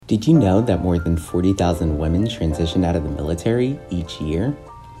Did you know that more than 40,000 women transition out of the military each year?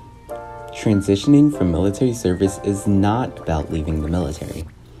 Transitioning from military service is not about leaving the military.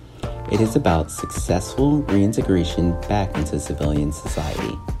 It is about successful reintegration back into civilian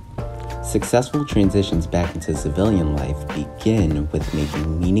society. Successful transitions back into civilian life begin with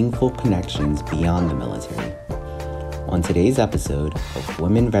making meaningful connections beyond the military. On today's episode of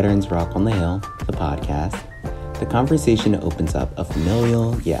Women Veterans Rock on the Hill, the podcast, the conversation opens up a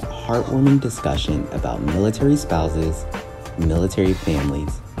familial yet heartwarming discussion about military spouses, military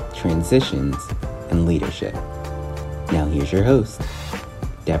families, transitions, and leadership. Now here's your host,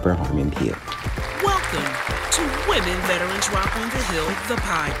 Deborah Harmon Pugh. Welcome to Women Veterans Rock on the Hill, the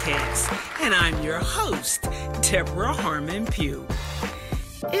podcast, and I'm your host, Deborah Harmon Pugh.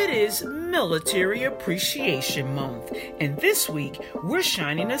 It is Military Appreciation Month, and this week we're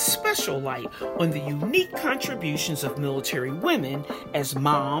shining a special light on the unique contributions of military women as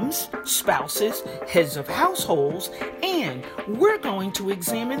moms, spouses, heads of households, and we're going to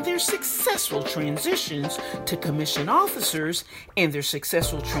examine their successful transitions to commissioned officers and their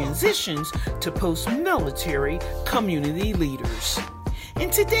successful transitions to post-military community leaders. In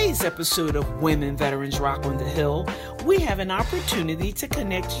today's episode of Women Veterans Rock on the Hill, we have an opportunity to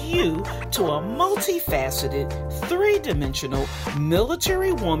connect you to a multifaceted, three-dimensional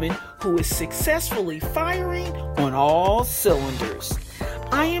military woman who is successfully firing on all cylinders.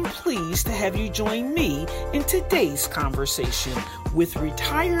 I am pleased to have you join me in today's conversation with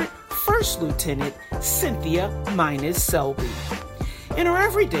retired First Lieutenant Cynthia Minus Selby. In her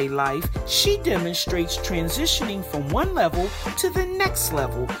everyday life, she demonstrates transitioning from one level to the next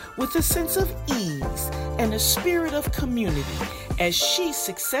level with a sense of ease and a spirit of community as she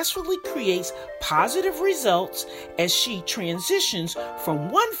successfully creates positive results as she transitions from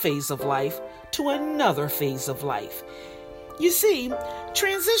one phase of life to another phase of life. You see,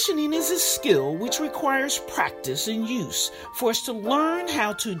 transitioning is a skill which requires practice and use for us to learn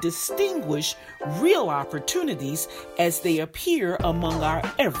how to distinguish real opportunities as they appear among our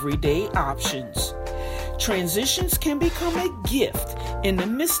everyday options. Transitions can become a gift in the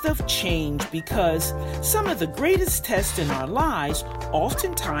midst of change because some of the greatest tests in our lives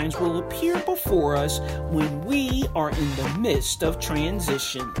oftentimes will appear before us when we are in the midst of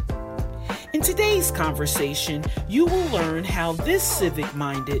transition. In today's conversation, you will learn how this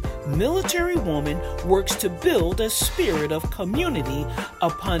civic-minded military woman works to build a spirit of community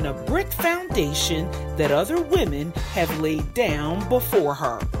upon a brick foundation that other women have laid down before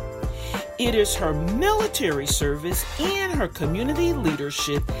her. It is her military service and her community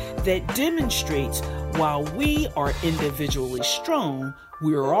leadership that demonstrates while we are individually strong,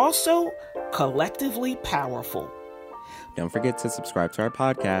 we are also collectively powerful. Don't forget to subscribe to our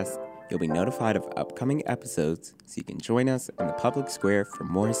podcast. You'll be notified of upcoming episodes so you can join us in the public square for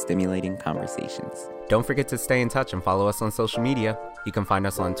more stimulating conversations. Don't forget to stay in touch and follow us on social media. You can find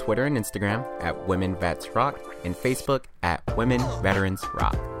us on Twitter and Instagram at Women Vets Rock and Facebook at Women Veterans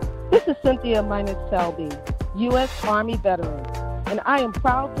Rock. This is Cynthia Minus Selby, U.S. Army veteran, and I am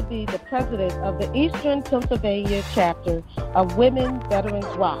proud to be the president of the Eastern Pennsylvania chapter of Women Veterans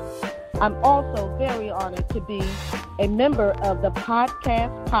Rock. I'm also very honored to be a member of the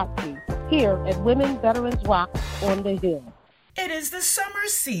podcast Posse here at Women Veterans Rock on the Hill. It is the summer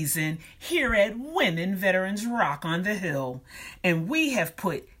season here at Women Veterans Rock on the Hill, and we have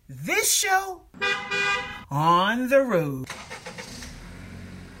put this show on the road.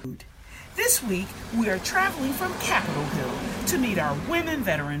 This week, we are traveling from Capitol Hill to meet our women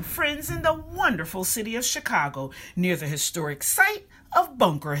veteran friends in the wonderful city of Chicago near the historic site of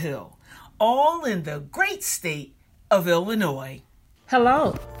Bunker Hill, all in the great state of Illinois.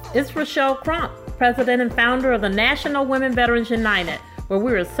 Hello, it's Rochelle Crump, president and founder of the National Women Veterans United, where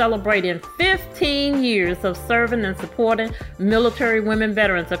we are celebrating 15 years of serving and supporting military women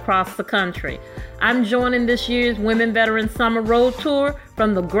veterans across the country. I'm joining this year's Women Veterans Summer Road Tour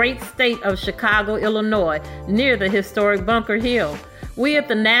from the great state of Chicago, Illinois, near the historic Bunker Hill. We at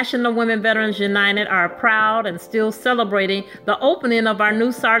the National Women Veterans United are proud and still celebrating the opening of our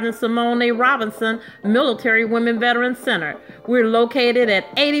new Sergeant Simone A. Robinson Military Women Veterans Center. We're located at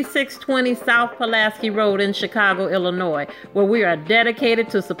 8620 South Pulaski Road in Chicago, Illinois, where we are dedicated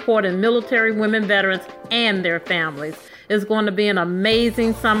to supporting military women veterans and their families. It's going to be an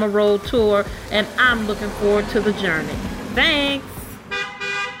amazing summer road tour, and I'm looking forward to the journey. Thanks!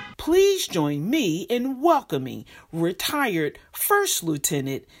 Please join me in welcoming retired First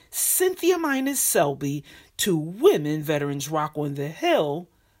Lieutenant Cynthia Minus Selby to Women Veterans Rock on the Hill,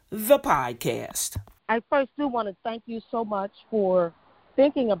 the podcast. I first do want to thank you so much for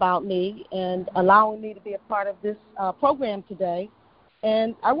thinking about me and allowing me to be a part of this program today.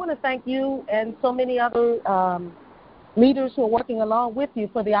 And I want to thank you and so many other leaders who are working along with you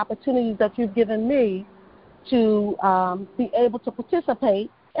for the opportunities that you've given me to be able to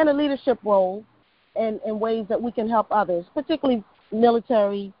participate in a leadership role in ways that we can help others, particularly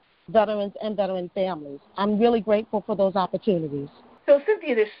military veterans and veteran families. I'm really grateful for those opportunities. So,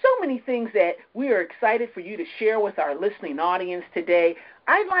 Cynthia, there's so many things that we are excited for you to share with our listening audience today.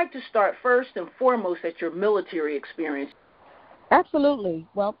 I'd like to start first and foremost at your military experience. Absolutely.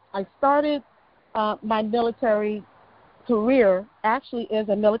 Well, I started my military career actually as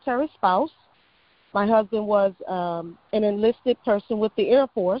a military spouse. My husband was an enlisted person with the Air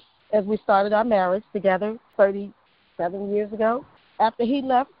Force as we started our marriage together 37 years ago. After he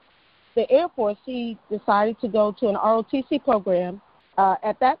left the Air Force, he decided to go to an ROTC program.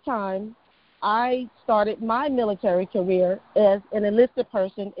 At that time, I started my military career as an enlisted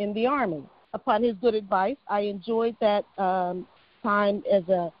person in the Army. Upon his good advice, I enjoyed that time as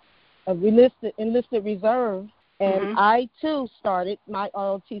a enlisted reserve, and I, too, started my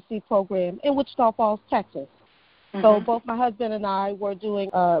ROTC program in Wichita Falls, Texas. So both my husband and I were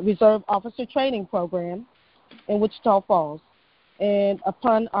doing a reserve officer training program in Wichita Falls. And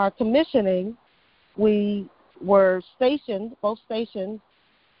upon our commissioning, we were both stationed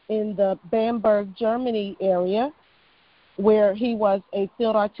in the Bamberg, Germany area, where he was a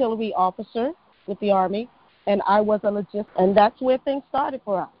field artillery officer with the Army, and I was a logist, and that's where things started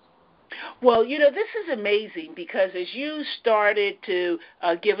for us. Well, this is amazing because as you started to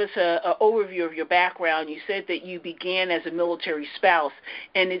give us an overview of your background, you said that you began as a military spouse,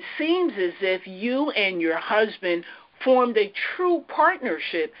 and it seems as if you and your husband formed a true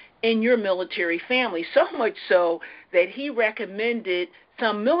partnership in your military family, so much so that he recommended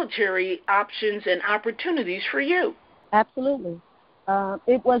some military options and opportunities for you. Absolutely.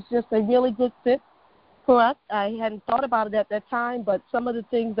 It was just a really good fit for us. I hadn't thought about it at that time, but some of the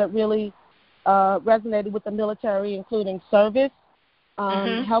things that really resonated with the military, including service,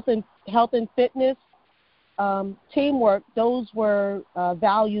 health and fitness, teamwork, those were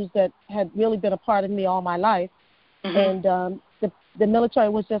values that had really been a part of me all my life. And the military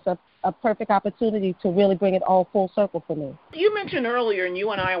was just a perfect opportunity to really bring it all full circle for me. You mentioned earlier, and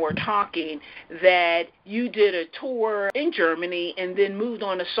you and I were talking, that you did a tour in Germany and then moved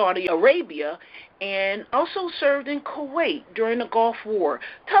on to Saudi Arabia and also served in Kuwait during the Gulf War.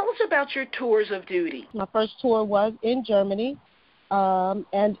 Tell us about your tours of duty. My first tour was in Germany,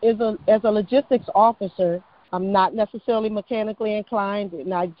 and as a logistics officer, I'm not necessarily mechanically inclined,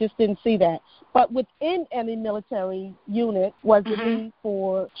 and I just didn't see that. But within any military unit was the need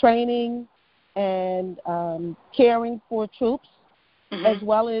for training and caring for troops, as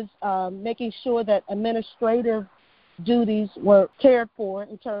well as making sure that administrative duties were cared for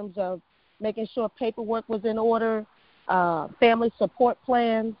in terms of making sure paperwork was in order, family support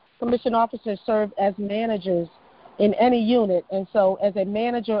plans. Commissioned officers served as managers in any unit, and so as a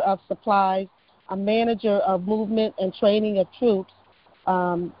manager of supplies, a manager of movement and training of troops,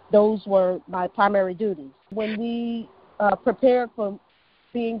 those were my primary duties. When we prepared for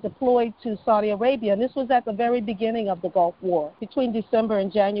being deployed to Saudi Arabia, and this was at the very beginning of the Gulf War, between December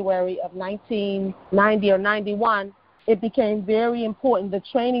and January of 1990 or 91, it became very important. The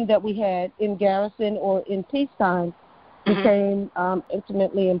training that we had in garrison or in peacetime became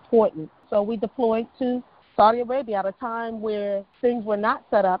intimately important. So we deployed to Saudi Arabia at a time where things were not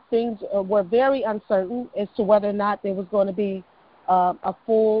set up. Things were very uncertain as to whether or not there was going to be a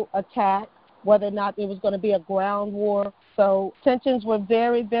full attack, whether or not there was going to be a ground war. So tensions were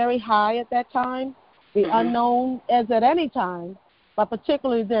very, very high at that time. The unknown as at any time, but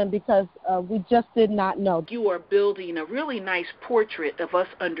particularly then because we just did not know. You are building a really nice portrait of us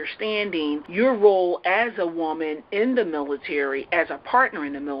understanding your role as a woman in the military, as a partner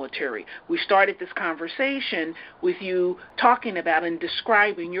in the military. We started this conversation with you talking about and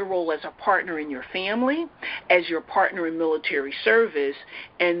describing your role as a partner in your family, as your partner in military service,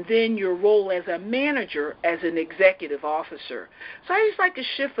 and then your role as a manager, as an executive officer. So I just like to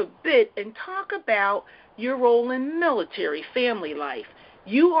shift a bit and talk about your role in military family life.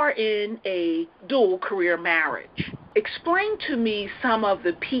 You are in a dual career marriage. Explain to me some of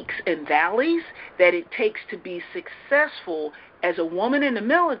the peaks and valleys that it takes to be successful as a woman in the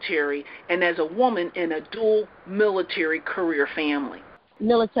military and as a woman in a dual military career family.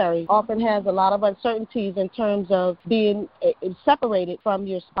 Military often has a lot of uncertainties in terms of being separated from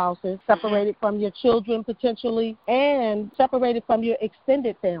your spouses, separated from your children potentially, and separated from your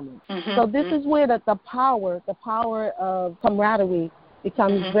extended family. So this is where the power of camaraderie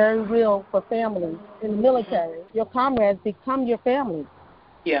becomes very real for families in the military. Your comrades become your family.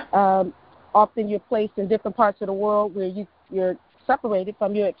 Yeah. Often you're placed in different parts of the world where you're separated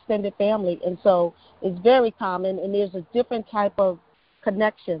from your extended family. And so it's very common, and there's a different type of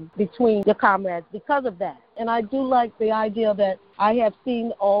connection between your comrades because of that. And I do like the idea that I have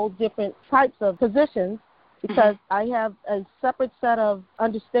seen all different types of positions because I have a separate set of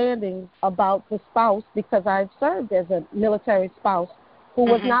understandings about the spouse because I've served as a military spouse who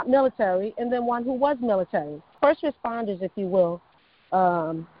was not military, and then one who was military. First responders, if you will,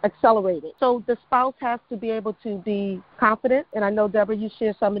 accelerated. So the spouse has to be able to be confident, and I know, Deborah, you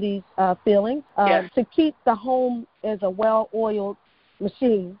share some of these feelings, to keep the home as a well-oiled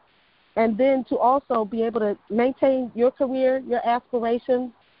machine, and then to also be able to maintain your career, your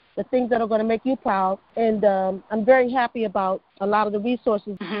aspirations, the things that are going to make you proud. And I'm very happy about a lot of the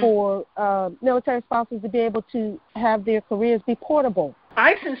resources for military spouses to be able to have their careers be portable.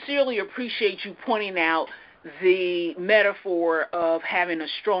 I sincerely appreciate you pointing out the metaphor of having a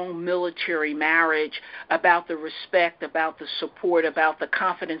strong military marriage, about the respect, about the support, about the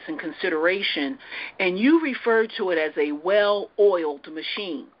confidence and consideration. And you referred to it as a well-oiled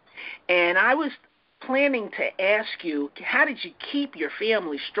machine. And I was planning to ask you, how did you keep your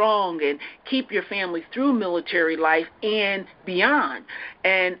family strong and keep your family through military life and beyond?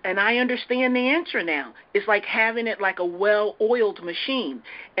 And I understand the answer now. It's like having it like a well-oiled machine.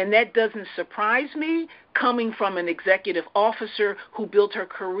 And that doesn't surprise me, coming from an executive officer who built her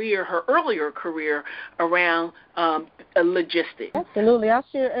earlier career around logistics. Absolutely. I'll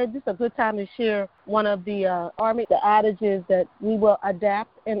share, this is a good time to share one of the Army, the adages that we will adapt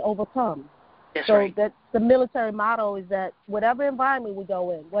and overcome. That's so right. That's the military motto, is that whatever environment we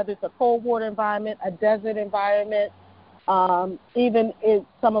go in, whether it's a cold water environment, a desert environment, even if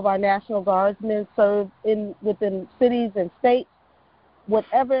some of our National Guardsmen serve within cities and states,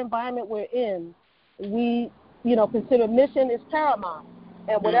 whatever environment we're in, we, consider mission is paramount.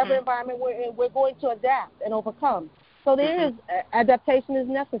 And whatever environment we're in, we're going to adapt and overcome. So there is adaptation is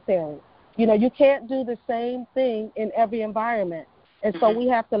necessary. You can't do the same thing in every environment. And so we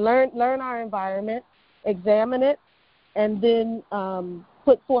have to learn our environment, examine it, and then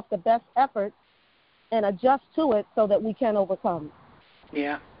put forth the best efforts and adjust to it so that we can overcome.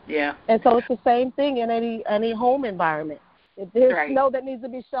 Yeah. And so it's the same thing in any home environment. If there's snow that needs to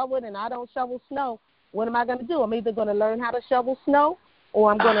be shoveled and I don't shovel snow, what am I going to do? I'm either going to learn how to shovel snow, or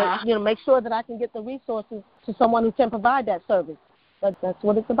I'm going to make sure that I can get the resources to someone who can provide that service. But that's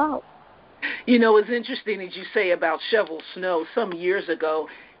what it's about. It's interesting as you say about shovel snow. Some years ago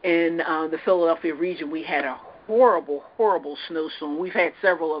in the Philadelphia region, we had a horrible, horrible snowstorm. We've had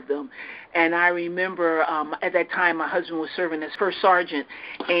several of them. And I remember at that time my husband was serving as first sergeant.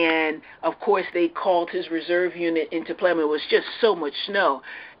 And, of course, they called his reserve unit into play. It was just so much snow.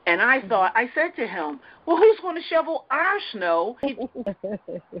 And I said to him, well, who's going to shovel our snow?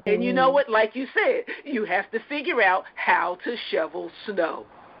 And you know what? Like you said, you have to figure out how to shovel snow.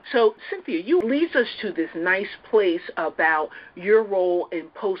 So, Cynthia, you leads us to this nice place about your role in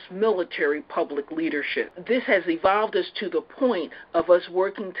post-military public leadership. This has evolved us to the point of us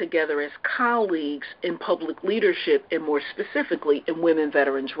working together as colleagues in public leadership, and more specifically in Women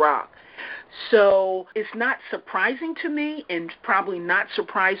Veterans Rock. So it's not surprising to me, and probably not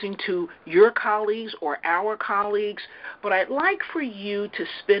surprising to your colleagues or our colleagues, but I'd like for you to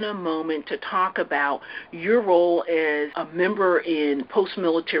spend a moment to talk about your role as a member in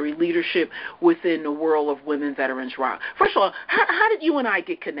post-military leadership within the world of Women Veterans Rock. First of all, how did you and I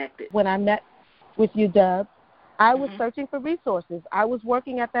get connected? When I met with you, Deb, I was searching for resources. I was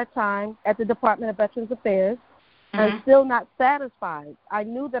working at that time at the Department of Veterans Affairs. I'm still not satisfied. I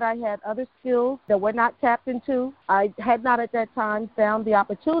knew that I had other skills that were not tapped into. I had not at that time found the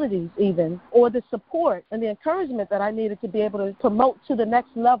opportunities even, or the support and the encouragement that I needed to be able to promote to the next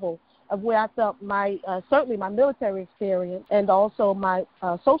level of where I felt certainly my military experience and also my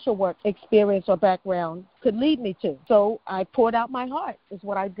social work experience or background could lead me to. So I poured out my heart is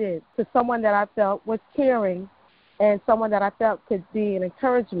what I did to someone that I felt was caring, and someone that I felt could be an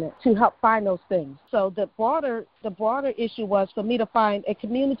encouragement to help find those things. So the broader issue was for me to find a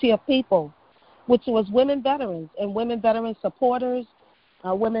community of people, which was women veterans and women veteran supporters,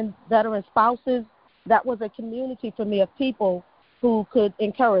 women veteran spouses. That was a community for me of people who could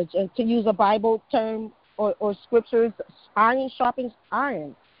encourage, and to use a Bible term or scriptures, iron sharpens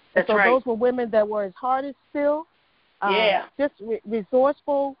iron. That's so right. Those were women that were as hard as steel, just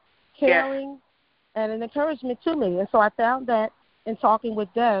resourceful, caring, and an encouragement to me. And so I found that in talking with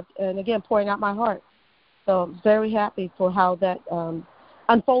Deb and, again, pouring out my heart. So I'm very happy for how that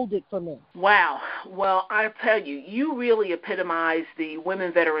unfolded for me. Wow. Well, I tell you, you really epitomize the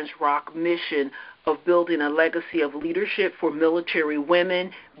Women Veterans Rock mission of building a legacy of leadership for military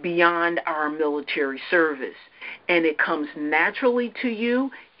women beyond our military service. And it comes naturally to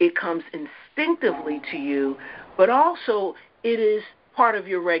you, it comes instinctively to you, but also it is part of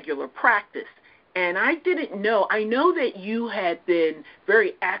your regular practice. And I know that you had been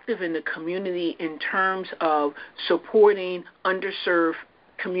very active in the community in terms of supporting underserved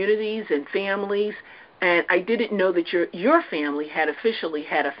communities and families, and I didn't know that your family had officially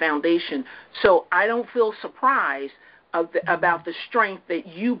had a foundation. So I don't feel surprised about the strength that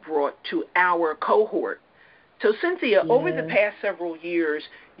you brought to our cohort. So Cynthia, over the past several years,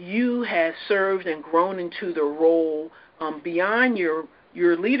 you have served and grown into the role beyond your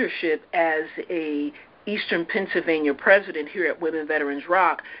leadership as a Eastern Pennsylvania president here at Women Veterans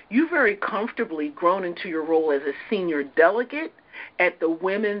Rock. You've very comfortably grown into your role as a senior delegate at the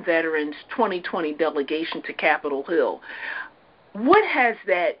Women Veterans 2020 delegation to Capitol Hill. What has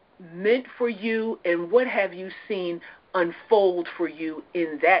that meant for you, and what have you seen unfold for you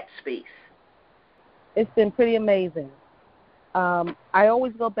in that space? It's been pretty amazing. I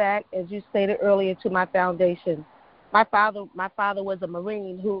always go back, as you stated earlier, to my foundation. My father was a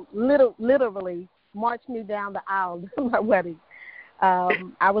Marine who literally marched me down the aisle to my wedding.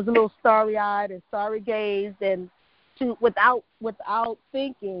 I was a little starry-eyed and starry-gazed, and without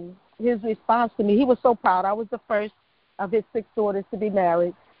thinking, his response to me, he was so proud. I was the first of his 6 daughters to be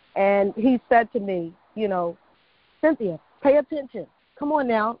married, and he said to me, Cynthia, pay attention. Come on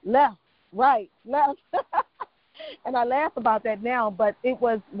now, left, right, left. And I laugh about that now, but it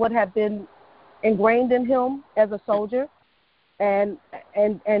was what had been ingrained in him as a soldier, and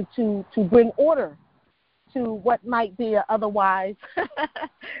to bring order to what might be a otherwise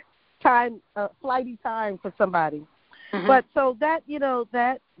flighty time for somebody. Mm-hmm. But so that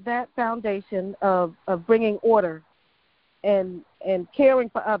that foundation of bringing order and caring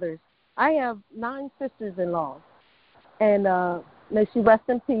for others. I have 9 sisters-in-law, and may she rest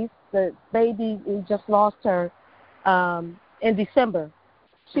in peace. The baby, we just lost her in December.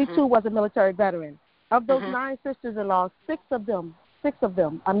 She too was a military veteran. Of those 9 sisters-in-law, 6 of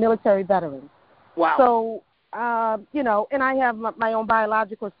them are military veterans. Wow. So and I have my own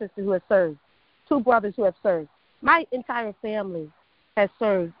biological sister who has served, 2 brothers who have served. My entire family has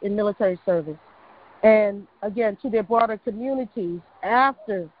served in military service, and again to their broader communities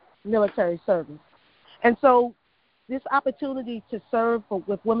after military service. And so this opportunity to serve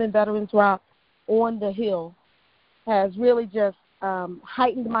with Women Veterans Rock on the Hill has really just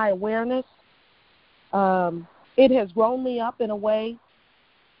heightened my awareness. It has grown me up in a way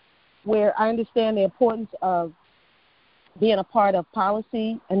where I understand the importance of being a part of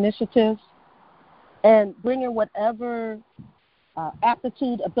policy initiatives and bringing whatever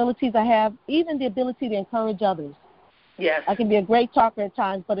aptitude, abilities I have, even the ability to encourage others. Yes. I can be a great talker at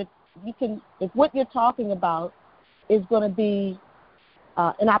times, but if what you're talking about is going to be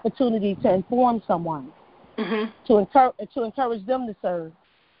an opportunity to inform someone, to encourage them to serve,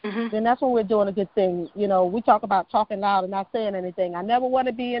 then that's when we're doing a good thing. We talk about talking loud and not saying anything. I never want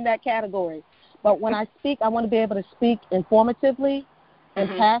to be in that category. But when I speak, I want to be able to speak informatively and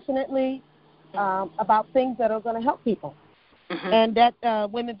passionately about things that are going to help people. And that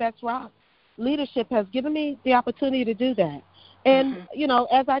Women Vets Rock leadership has given me the opportunity to do that. And,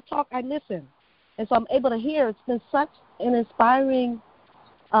 as I talk, I listen. And so I'm able to hear. It's been such an inspiring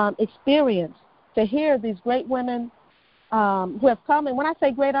experience to hear these great women who have come. And when I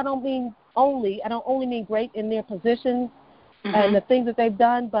say great, I don't only mean great in their positions and the things that they've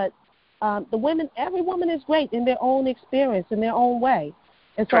done, but every woman is great in their own experience, in their own way.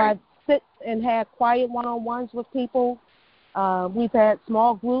 And so I sit and have quiet one-on-ones with people. We've had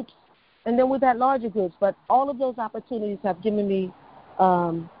small groups, and then we've had larger groups. But all of those opportunities have given me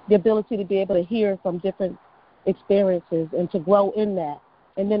the ability to be able to hear from different experiences and to grow in that.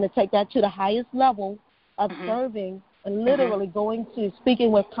 And then to take that to the highest level of serving and literally going to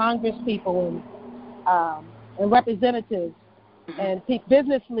speaking with Congress people and representatives and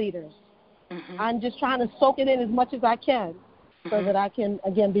business leaders. I'm just trying to soak it in as much as I can so that I can,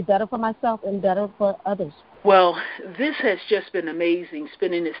 again, be better for myself and better for others. Well, this has just been amazing,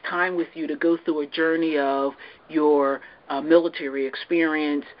 spending this time with you to go through a journey of your military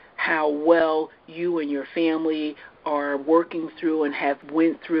experience, how well you and your family are working through and have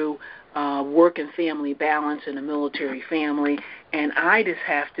went through work and family balance in a military family. And I just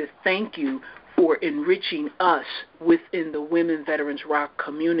have to thank you for enriching us within the Women Veterans Rock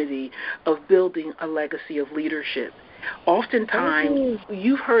community of building a legacy of leadership. Oftentimes,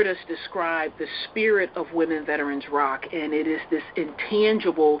 you've heard us describe the spirit of Women Veterans Rock, and it is this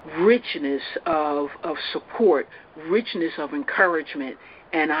intangible richness of support, richness of encouragement.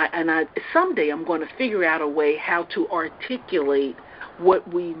 And I someday I'm going to figure out a way how to articulate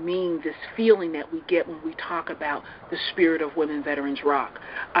what we mean, this feeling that we get when we talk about the spirit of Women Veterans Rock.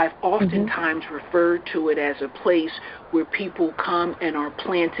 I've oftentimes referred to it as a place where people come and are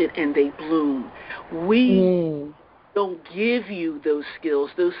planted and they bloom. We don't give you those skills.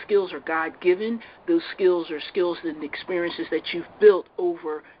 Those skills are God-given. Those skills are skills and experiences that you've built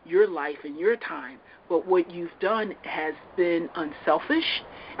over your life and your time. But what you've done has been unselfish,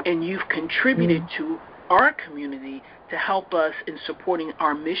 and you've contributed to our community to help us in supporting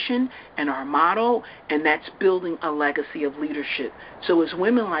our mission and our motto, and that's building a legacy of leadership. So it's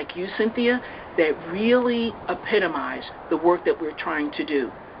women like you, Cynthia, that really epitomize the work that we're trying to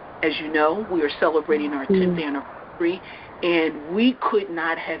do. As you know, we are celebrating our 10th anniversary, and we could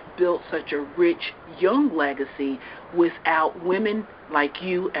not have built such a rich young legacy without women like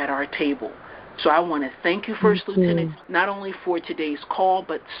you at our table. So I want to thank you, First Lieutenant, not only for today's call,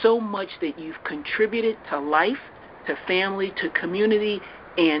 but so much that you've contributed to life, to family, to community,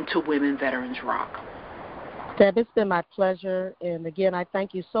 and to Women Veterans Rock. Deb, it's been my pleasure. And again, I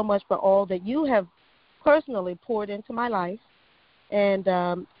thank you so much for all that you have personally poured into my life and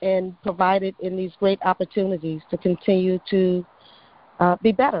provided in these great opportunities to continue to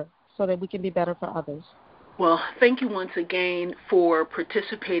be better so that we can be better for others. Well, thank you once again for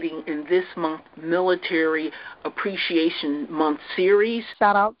participating in this month's Military Appreciation Month series.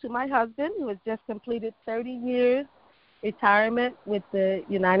 Shout out to my husband, who has just completed 30 years retirement with the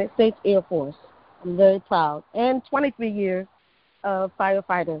United States Air Force. I'm very proud. And 23 years of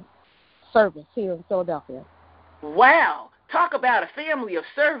firefighter service here in Philadelphia. Wow. Talk about a family of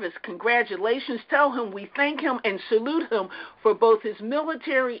service. Congratulations. Tell him we thank him and salute him for both his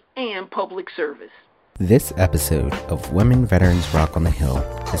military and public service. This episode of Women Veterans Rock on the Hill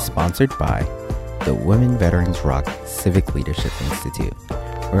is sponsored by the Women Veterans Rock Civic Leadership Institute,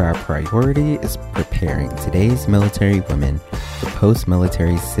 where our priority is preparing today's military women for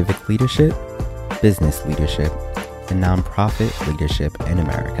post-military civic leadership, business leadership, and nonprofit leadership in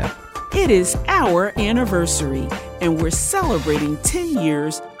America. It is our anniversary, and we're celebrating 10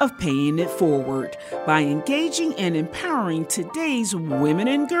 years of paying it forward by engaging and empowering today's women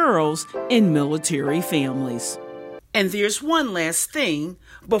and girls in military families. And there's one last thing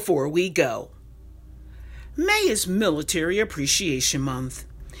before we go. May is Military Appreciation Month.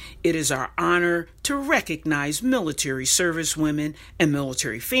 It is our honor to recognize military service women and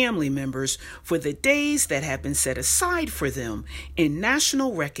military family members for the days that have been set aside for them in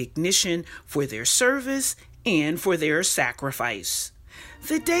national recognition for their service and for their sacrifice.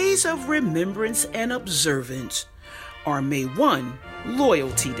 The days of remembrance and observance are May 1,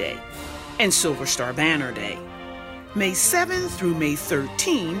 Loyalty Day, and Silver Star Banner Day. May 7 through May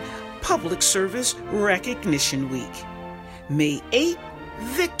 13, Public Service Recognition Week. May 8,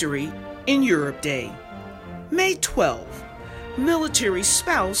 Victory in Europe Day. May 12, Military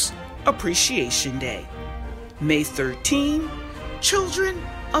Spouse Appreciation Day. May 13, Children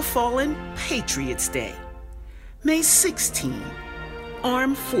of Fallen Patriots Day. May 16,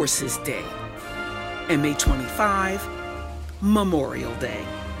 Armed Forces Day. And May 25, Memorial Day.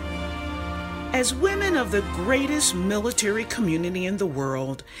 As women of the greatest military community in the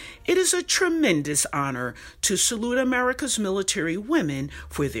world, it is a tremendous honor to salute America's military women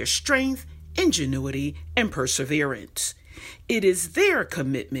for their strength, ingenuity, and perseverance. It is their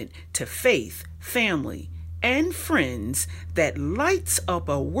commitment to faith, family, and friends that lights up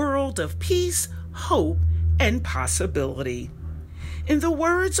a world of peace, hope, and possibility. In the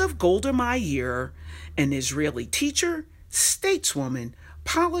words of Golda Meir, an Israeli teacher, stateswoman,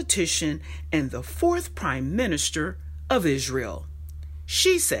 politician, and the fourth Prime Minister of Israel.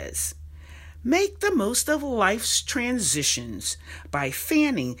 She says, make the most of life's transitions by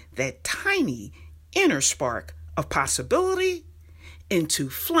fanning that tiny inner spark of possibility into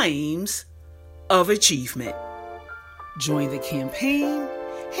flames of achievement. Join the campaign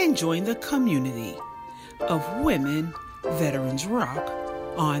and join the community of Women Veterans Rock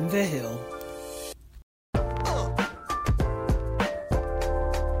on the Hill.